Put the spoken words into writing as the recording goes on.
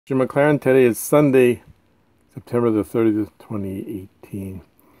Jim McLaren. Today is Sunday, September the 30th, 2018.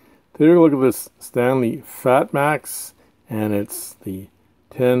 Today we're going to look at this Stanley FatMax, and it's the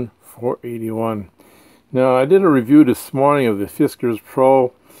 10481. Now, I did a review this morning of the Fiskars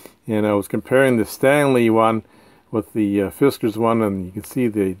Pro, and I was comparing the Stanley one with the Fiskars one, and you can see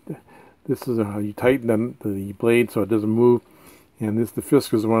this is how you tighten the blade so it doesn't move, and the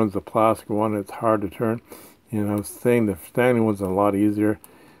Fiskars one is a plastic one. It's hard to turn, and I was saying the Stanley one's a lot easier,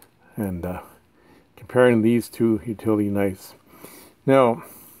 and comparing these two utility knives. Now,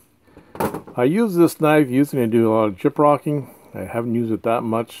 I use this knife usually to do a lot of jip rocking. I haven't used it that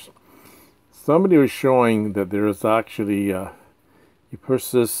much. Somebody was showing that there is actually you push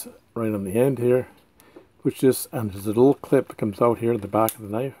this right on the end here, push this, and there's a little clip that comes out here at the back of the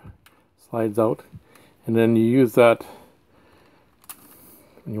knife, slides out, and then you use that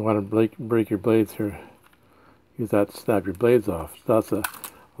when you want to break your blades here. Use that to snap your blades off. So that's a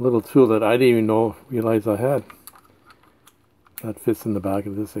little tool that I didn't even realize I had. That fits in the back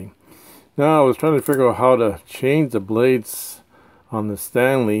of this thing. Now I was trying to figure out how to change the blades on the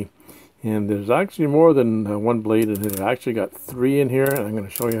Stanley, and there's actually more than one blade in it. I actually got 3 in here, and I'm going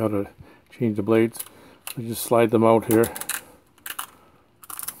to show you how to change the blades. So just slide them out here.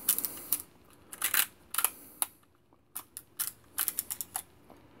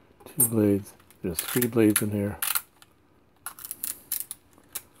 2 blades. There's 3 blades in here.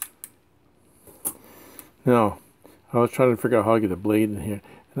 Now, I was trying to figure out how to get a blade in here.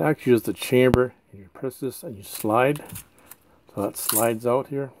 And actually just the chamber, and you press this and you slide. So that slides out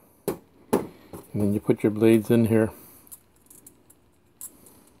here. And then you put your blades in here.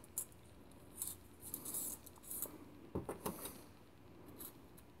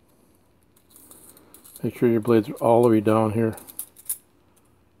 Make sure your blades are all the way down here.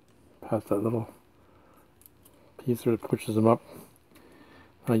 Past that little piece that pushes them up.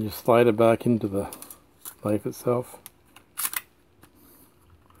 Now you slide it back into the knife itself.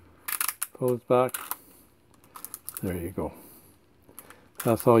 Pull it back. There you go.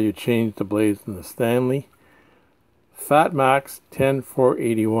 That's how you change the blades in the Stanley FatMax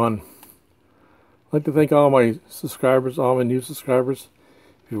 10481. I'd like to thank all my subscribers, all my new subscribers.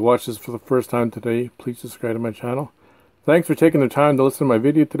 If you watched this for the first time today, please subscribe to my channel. Thanks for taking the time to listen to my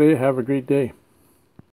video today. Have a great day.